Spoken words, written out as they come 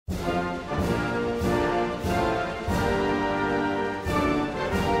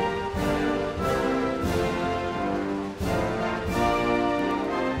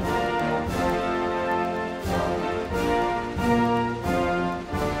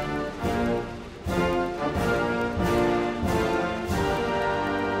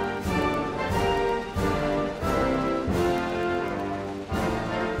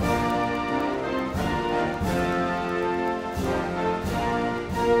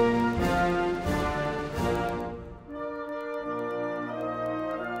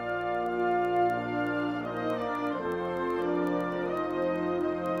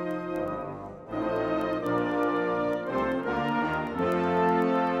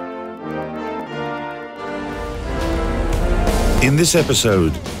In this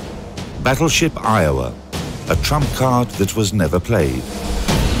episode, Battleship Iowa, a trump card that was never played.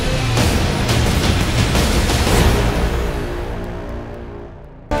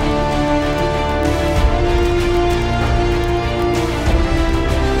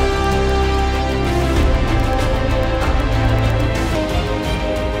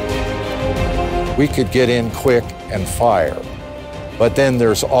 We could get in quick and fire, but then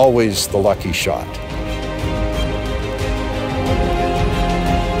there's always the lucky shot.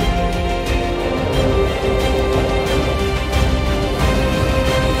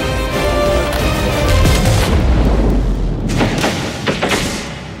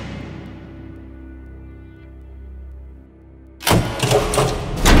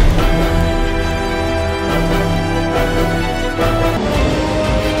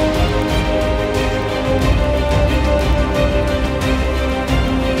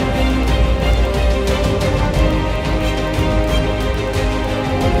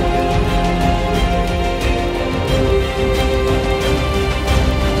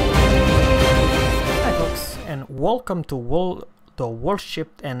 Welcome to the World Ship,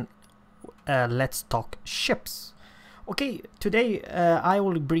 and let's talk ships. Okay, today I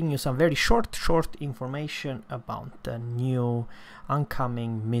will bring you some very short information about the new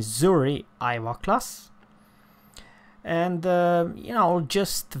oncoming Missouri Iowa class, and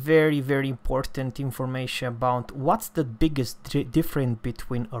just very important information about what's the biggest difference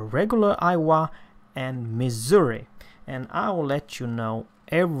between a regular Iowa and Missouri, and I will let you know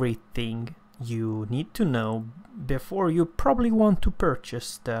everything you need to know before you probably want to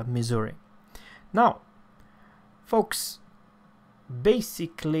purchase the Missouri. Now, folks,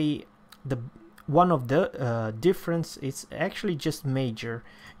 basically one of the difference is actually just major.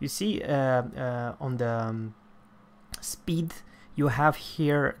 You see on the speed you have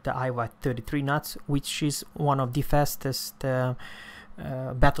here the Iowa 33 knots, which is one of the fastest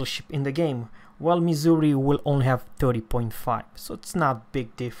battleship in the game. Well, Missouri will only have 30.5, so it's not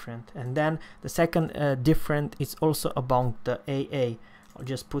big different. And then the second different is also about the AA. I'll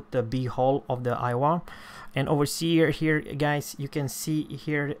just put the B hull of the Iowa, and over here guys, you can see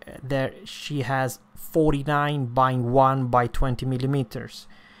here that she has 49 by 1 by 20 millimeters.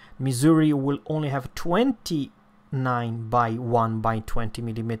 Missouri will only have 29 by 1 by 20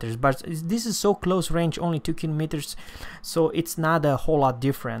 millimeters, but this is so close range, only 2 kilometers, so it's not a whole lot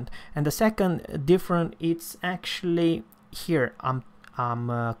different. And the second different, it's actually here I'm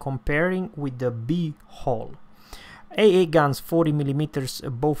comparing with the B hull. AA guns 40 millimeters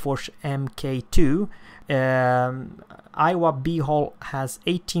Bofors Mk2. Iowa B hull has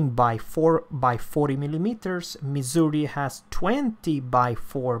 18 by 4 by 40 millimeters. Missouri has 20 by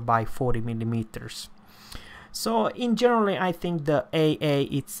 4 by 40 millimeters. So in general, I think the AA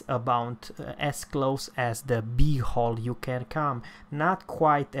it's about as close as the B hull you can come, not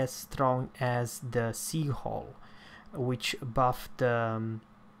quite as strong as the C hull, which buffed the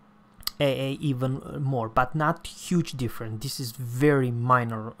AA even more, but not huge different. This is very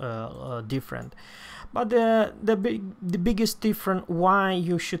minor different. But the biggest difference why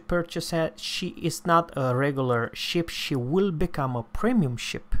you should purchase her, she is not a regular ship, she will become a premium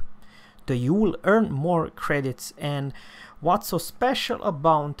ship. You will earn more credits, and what's so special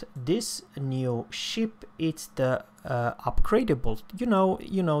about this new ship, it's the upgradable. You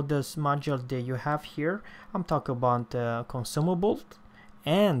know this module that you have here, I'm talking about consumables,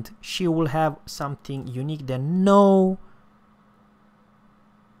 and she will have something unique that no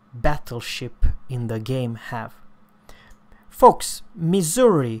battleship in the game have. Folks,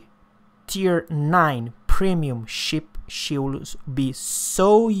 Missouri tier 9 premium ship, she will be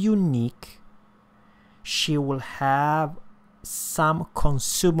so unique. She will have some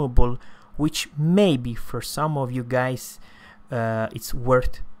consumable which maybe for some of you guys it's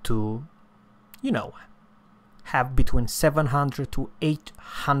worth to have between 700 to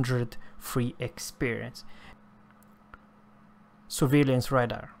 800 free experience. Surveillance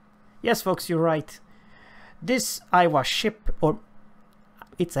radar. Yes, folks, you're right. This Iowa ship, or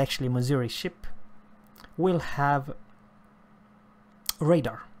it's actually Missouri ship, will have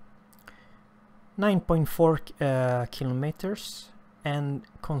radar 9.4 kilometers, and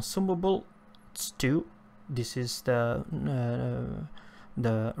consumable it's 2. This is the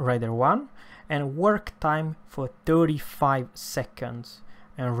radar 1, and work time for 35 seconds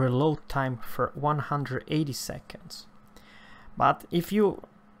and reload time for 180 seconds. But if you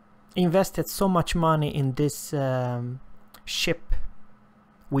invested so much money in this ship,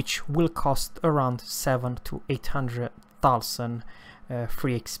 which will cost around 700 to 800,000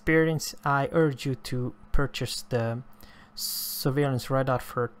 free experience, I urge you to purchase the surveillance radar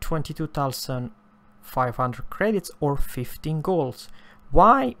for 22,000 500 credits or 15 goals.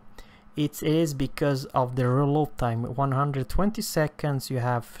 Why? It is because of the reload time, 120 seconds. You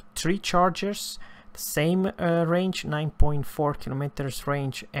have 3 chargers, the same range, 9.4 kilometers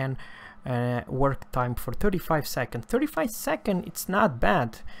range, and work time for 35 seconds. 35 seconds, it's not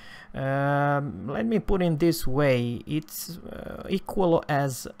bad. Let me put it this way, it's equal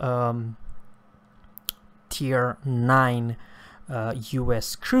as tier 9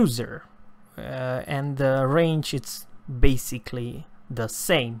 US cruiser, and the range it's basically the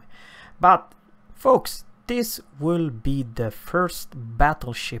same. But folks, this will be the first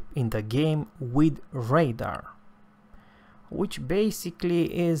battleship in the game with radar, which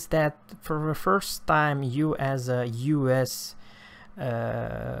basically is that for the first time you as a US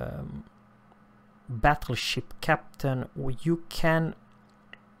battleship captain, you can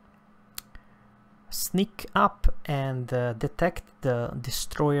sneak up and detect the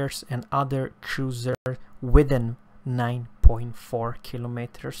destroyers and other cruisers within 9.4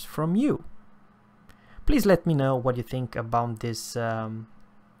 kilometers from you. Please let me know what you think about this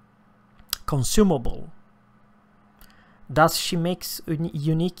consumable. Does she makes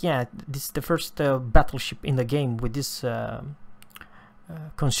unique? Yeah, this is the first battleship in the game with this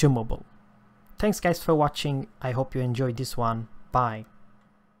consumable. Thanks guys for watching. I hope you enjoyed this one. Bye.